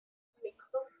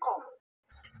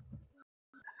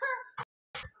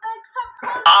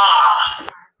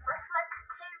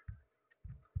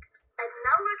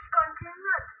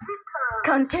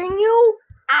continue.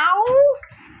 Ow!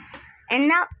 And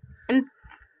now,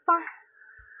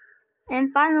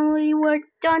 and finally, we're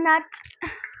done at.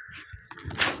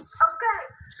 Okay,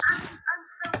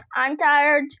 I'm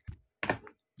tired.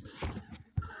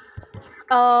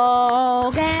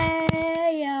 Okay,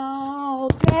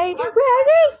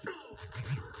 ready?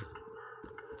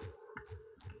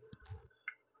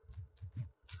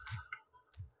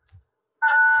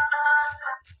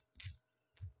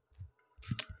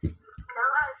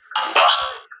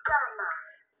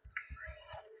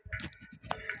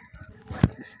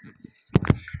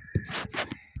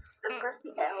 Press the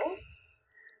L.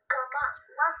 Come on,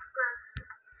 let's press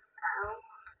L.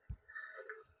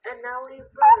 And now we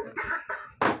press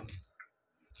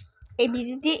A B C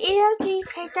D E F G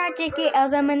H I J K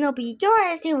L M N O P Q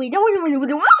R S T V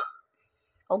W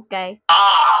Okay.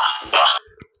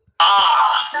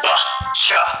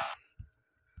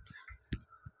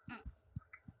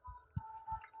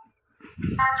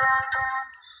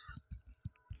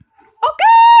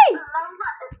 Okay. Lamba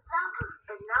is Delta.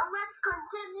 And now let's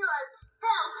continue at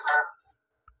Delta.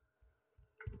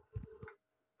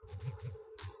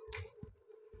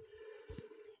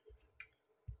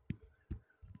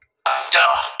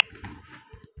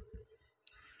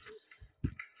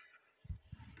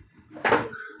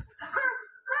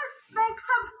 Let's make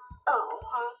some.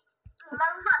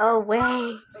 Lamba. Oh wait.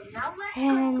 And now let's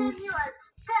continue at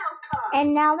Delta.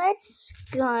 And now let's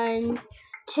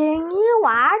continue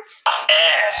at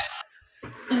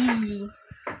E.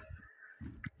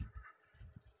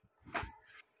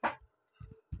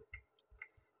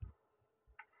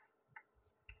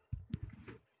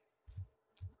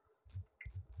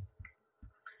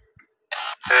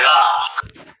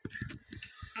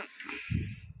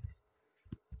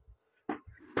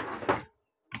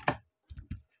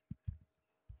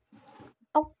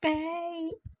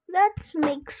 Okay, let's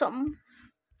make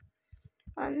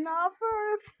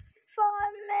another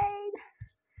fan-made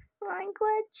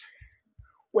language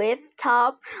with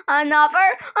top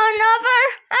another.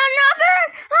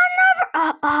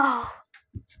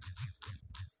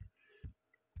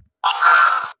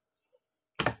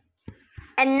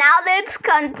 And now let's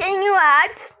continue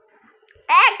at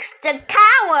X the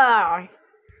coward.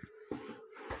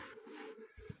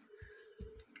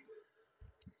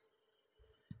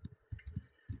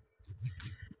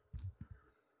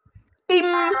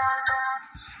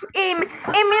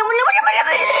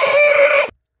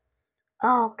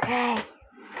 Okay.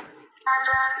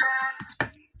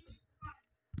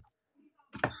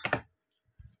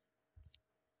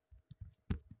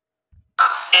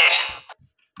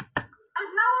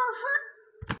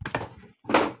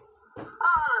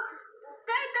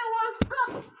 Data was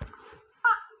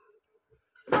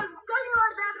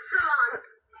continuous epsilon.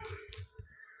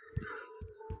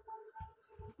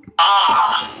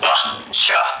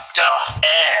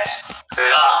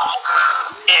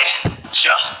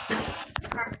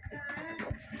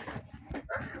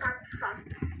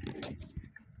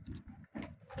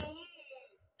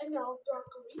 And now dark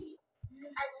green.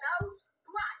 And now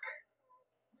black.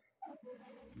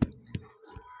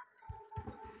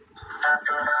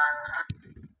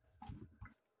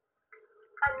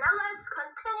 And now let's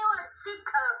continue with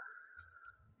Chico.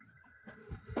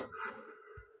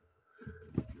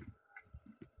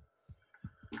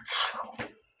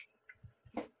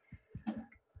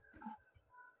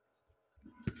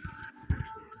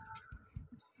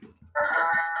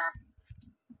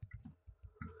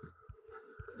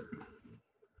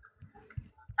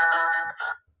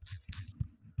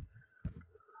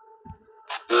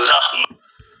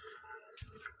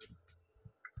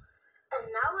 And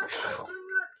now let's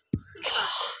continue with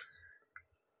Chico.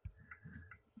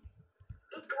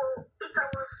 It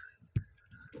was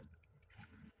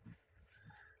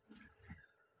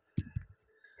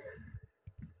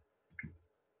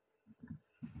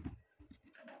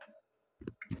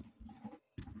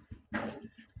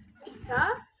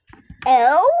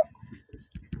L.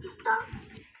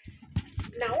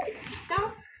 now it's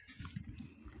stop.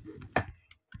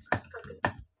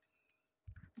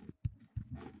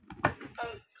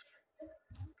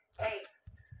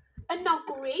 And now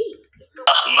green.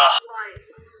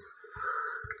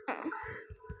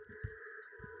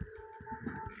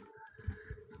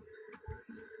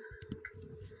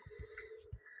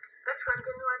 Let's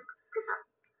continue with Chico.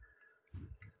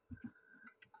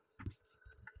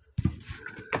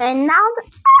 And now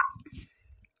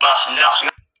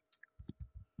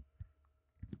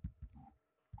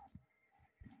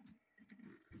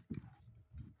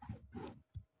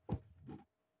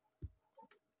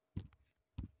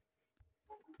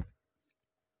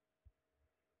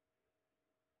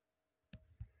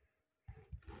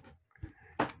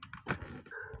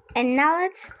And now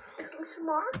let's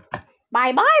Smart.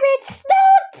 bye bitch.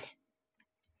 Not.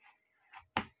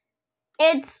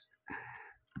 It's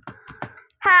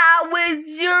how was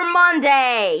your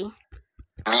Monday?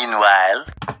 Meanwhile,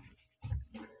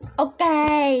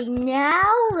 Okay,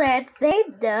 now let's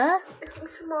save the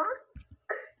Smart.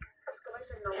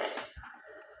 Exclamation note.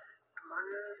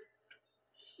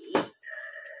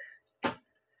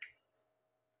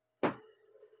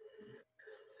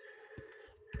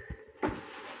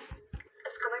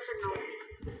 Exclamation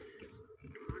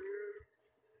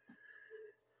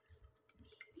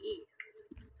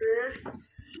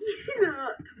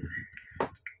note.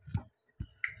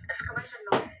 Exclamation note.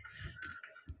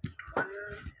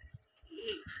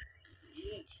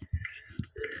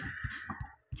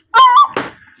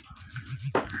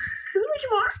 Exclamation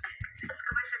mark.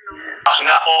 Exclamation note.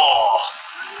 nga oh.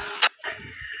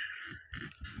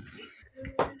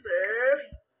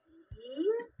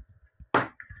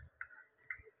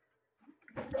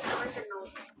 Exclamation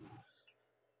note.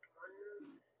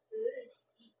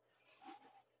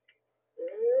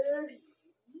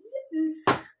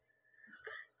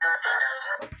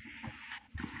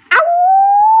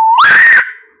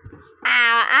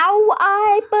 ow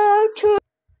I butchered.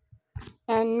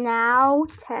 And now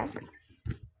text.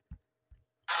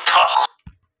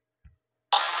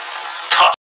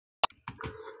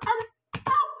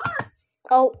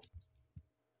 Oh.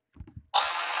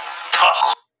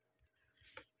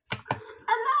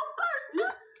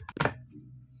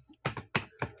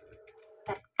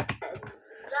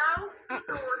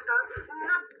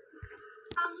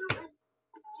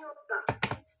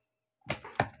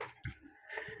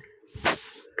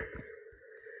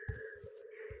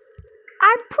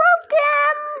 I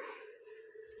program.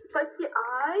 Press the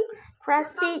I. Press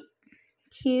the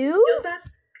Q. Yoda.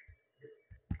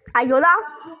 Ayuda.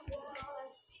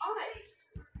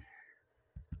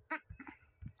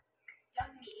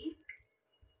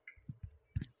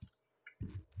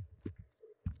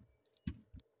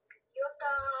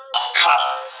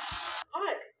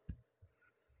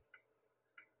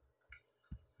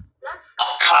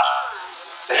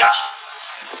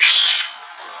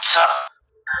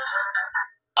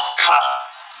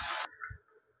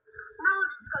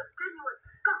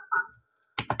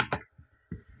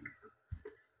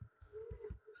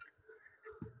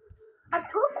 A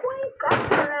turquoise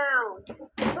background.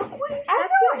 Turquoise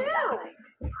background.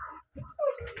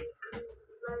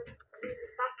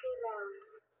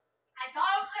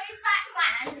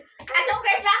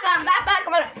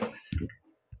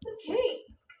 Okay.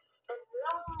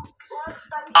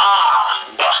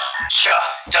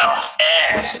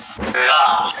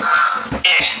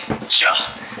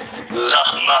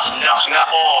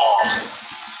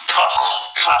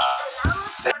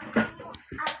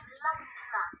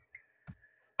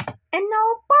 And now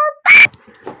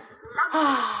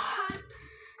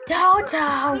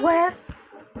Delta with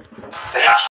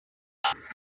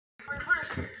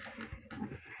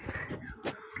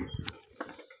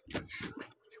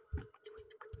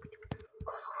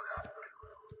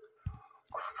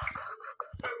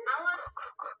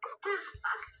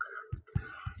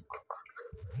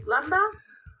Lambda.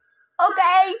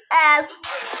 okay S.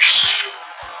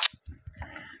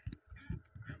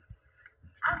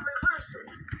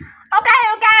 Okay.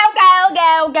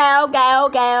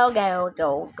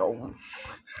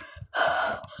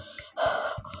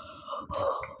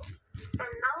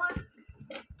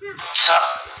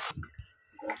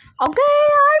 Okay,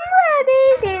 I'm ready.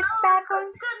 This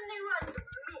background.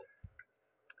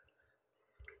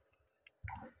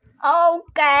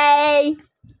 Okay.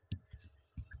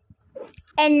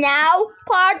 And now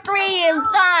part 3 is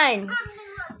done.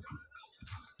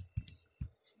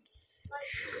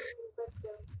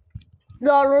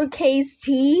 Lowercase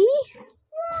t.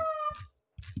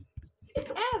 It's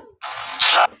M.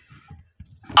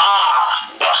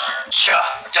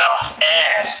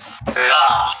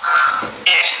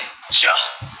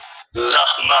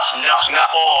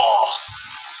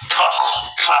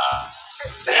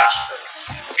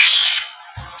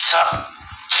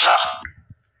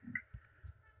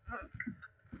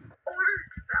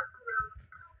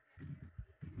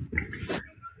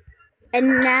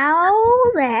 And now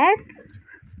let's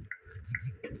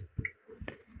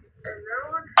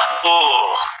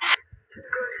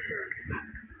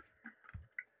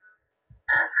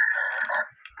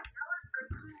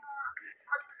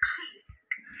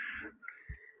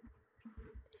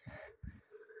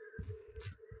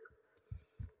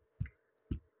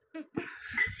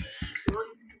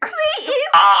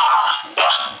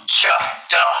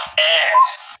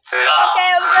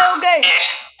okay.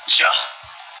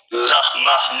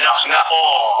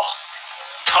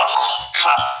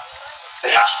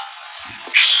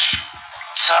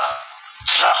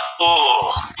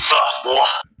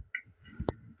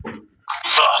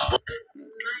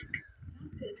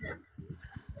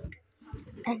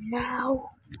 And now,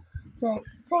 let's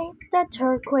save the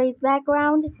turquoise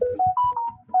background.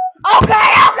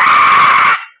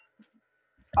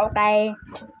 Okay.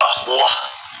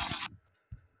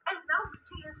 And now the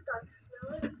tears start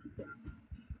flowing.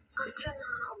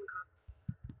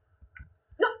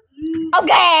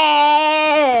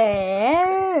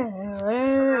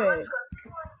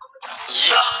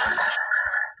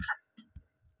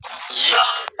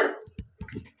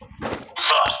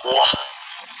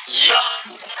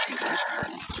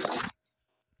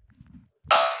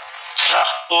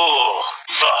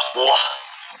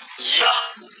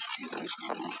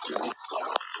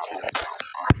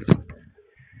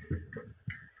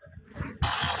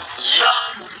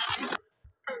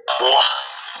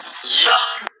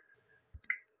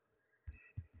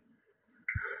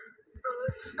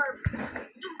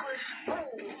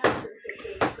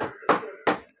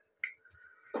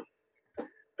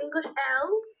 English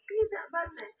L? Is that bad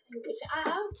man? English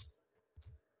L?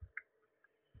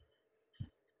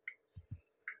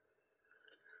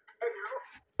 And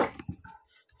now,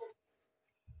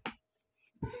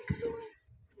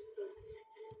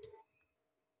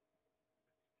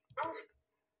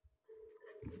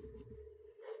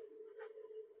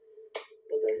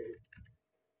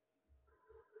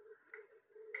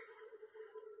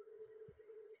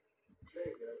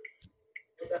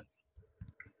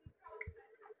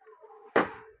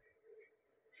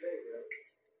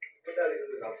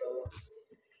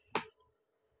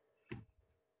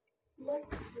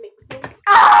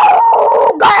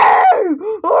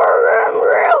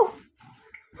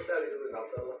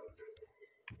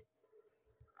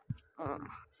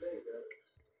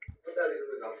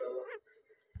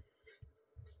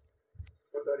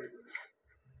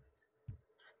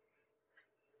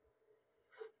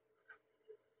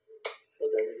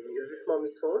 Is this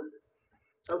mommy's phone?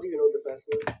 How do you know the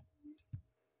password?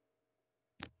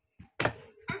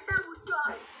 and that would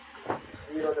die.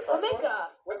 Do you know the password? Omega.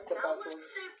 What's the Now password? let's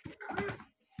save the clip.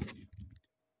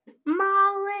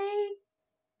 Molly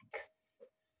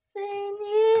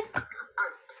Xenis.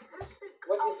 Artistic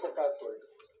What is the password?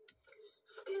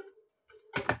 skip.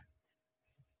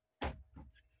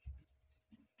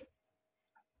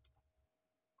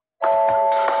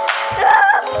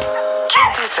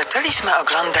 Kiedy zaczęliśmy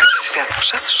oglądać świat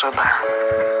przez szybę.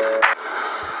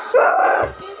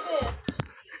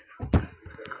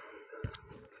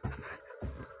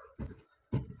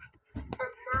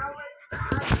 And now let's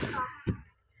have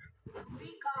some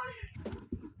recon.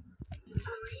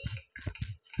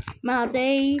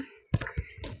 Molly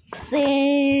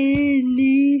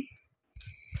Xenis.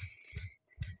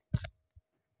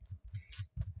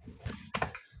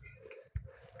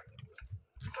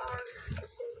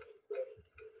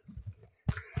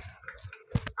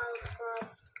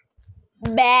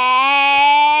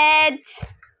 Bad.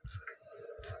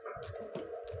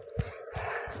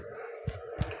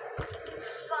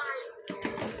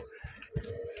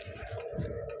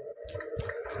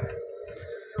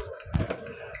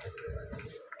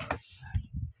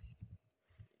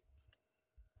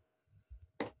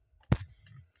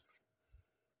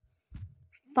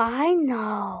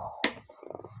 Final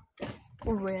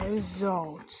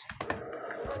result.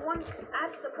 One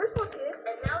adds the personal kit,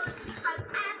 and now let's type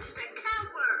adds the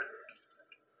cover.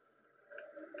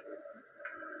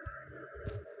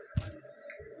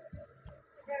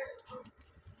 There's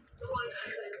the white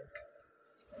shirt.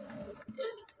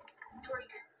 And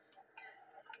drink.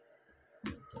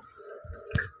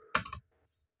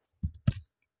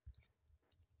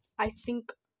 I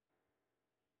think